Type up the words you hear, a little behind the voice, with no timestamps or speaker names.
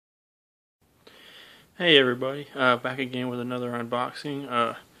Hey everybody, back again with another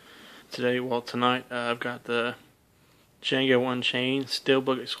unboxing. Tonight, I've got the Django Unchained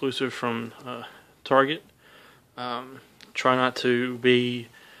Steelbook exclusive from Target. Try not to be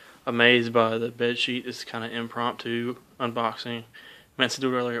amazed by the bed sheet. It's kind of impromptu unboxing. Meant to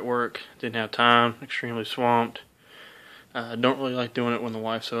do it earlier at work, didn't have time, extremely swamped. Don't really like doing it when the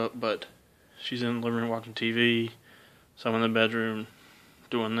wife's up, but she's in the living room watching TV, so I'm in the bedroom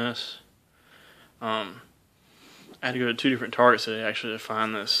doing this. I had to go to 2 different Targets today actually to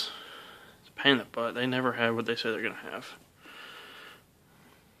find this. It's a pain in the butt. They never have what they say they're going to have.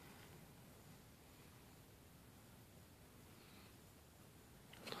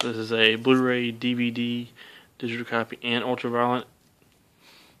 So this is a Blu-ray, DVD, digital copy, and ultraviolet.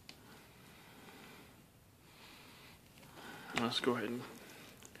 Let's go ahead and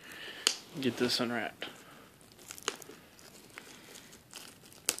get this unwrapped.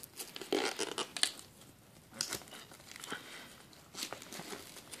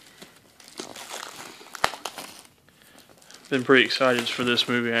 Been pretty excited for this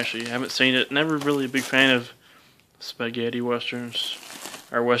movie actually. Haven't seen it. Never really a big fan of spaghetti westerns,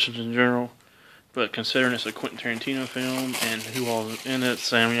 or westerns in general. But considering it's a Quentin Tarantino film and who all is in it,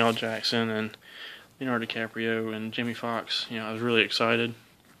 Samuel L. Jackson and Leonardo DiCaprio and Jamie Foxx, I was really excited.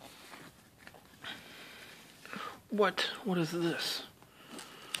 What is this?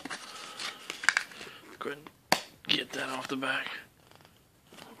 Go ahead and get that off the back.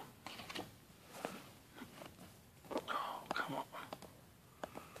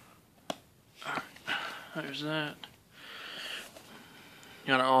 There's that.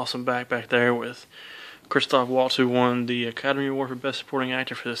 Got an awesome back there with Christoph Waltz, who won the Academy Award for Best Supporting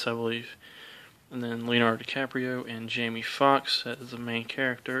Actor for this, I believe. And then Leonardo DiCaprio and Jamie Foxx as the main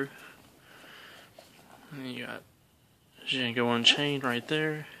character. And then you got Django Unchained right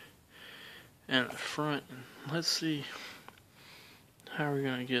there. And at the front. Let's see how we're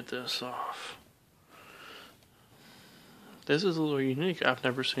going to get this off. This is a little unique. I've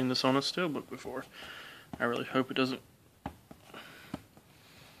never seen this on a Steelbook before. I really hope it doesn't.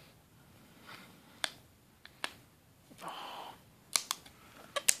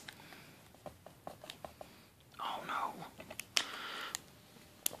 Oh no.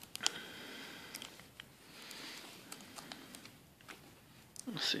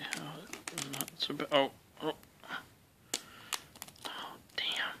 Let's see how it's about. Oh. Oh,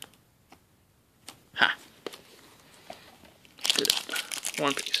 damn. Ha. Did it.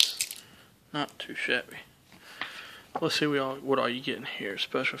 One piece. Not too shabby. Let's see what all you get in here.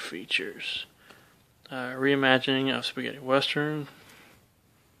 Special features. Reimagining of spaghetti western,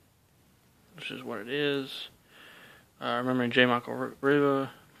 which is what it is. Remembering J. Michael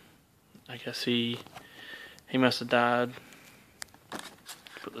Riva. I guess he must have died.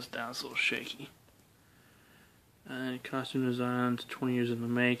 Put this down, it's a little shaky. Costume designs, 20 years in the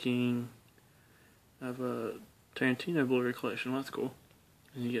making. I have a Tarantino Blu-ray collection. Well, that's cool.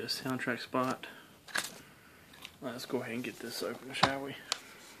 And you get a soundtrack spot. Let's go ahead and get this open, shall we?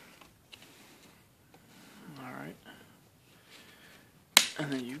 Alright.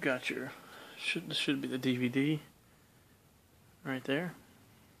 And then you've got your, this should be the DVD right there.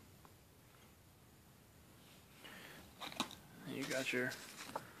 And you got your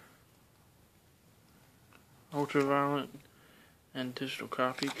ultraviolet and digital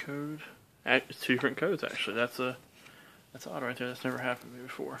copy code. It's 2 different codes actually. That's odd right there. That's never happened to me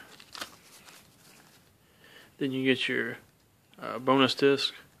before. Then you get your bonus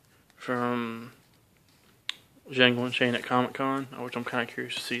disc from Django Unchained at Comic-Con, which I'm kind of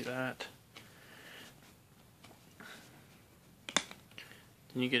curious to see that.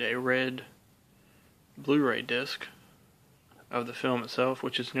 Then you get a red Blu-ray disc of the film itself,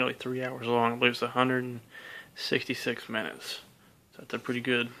 which is nearly 3 hours long. I believe it's 166 minutes. So that's a pretty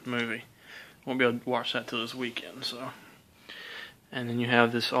good movie. Won't be able to watch that till this weekend, so. And then you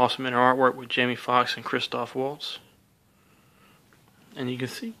have this awesome inner artwork with Jamie Foxx and Christoph Waltz. And you can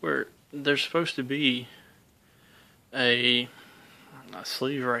see where there's supposed to be a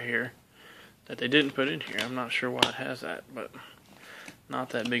sleeve right here that they didn't put in here. I'm not sure why it has that, but not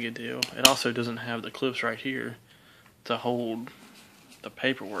that big a deal. It also doesn't have the clips right here to hold the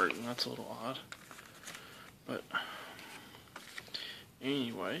paperwork, and that's a little odd. But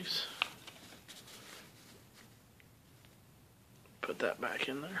anyways, put that back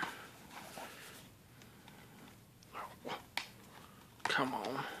in there. Come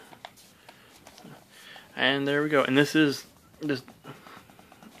on. And there we go. And this is this.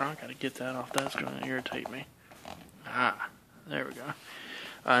 I gotta get that off. That's gonna irritate me. There we go.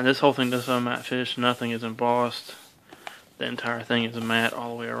 And this whole thing does have a matte finish. Nothing is embossed. The entire thing is a matte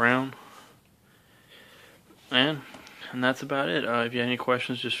all the way around. And that's about it. If you have any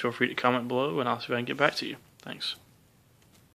questions, just feel free to comment below, and I'll see if I can get back to you. Thanks.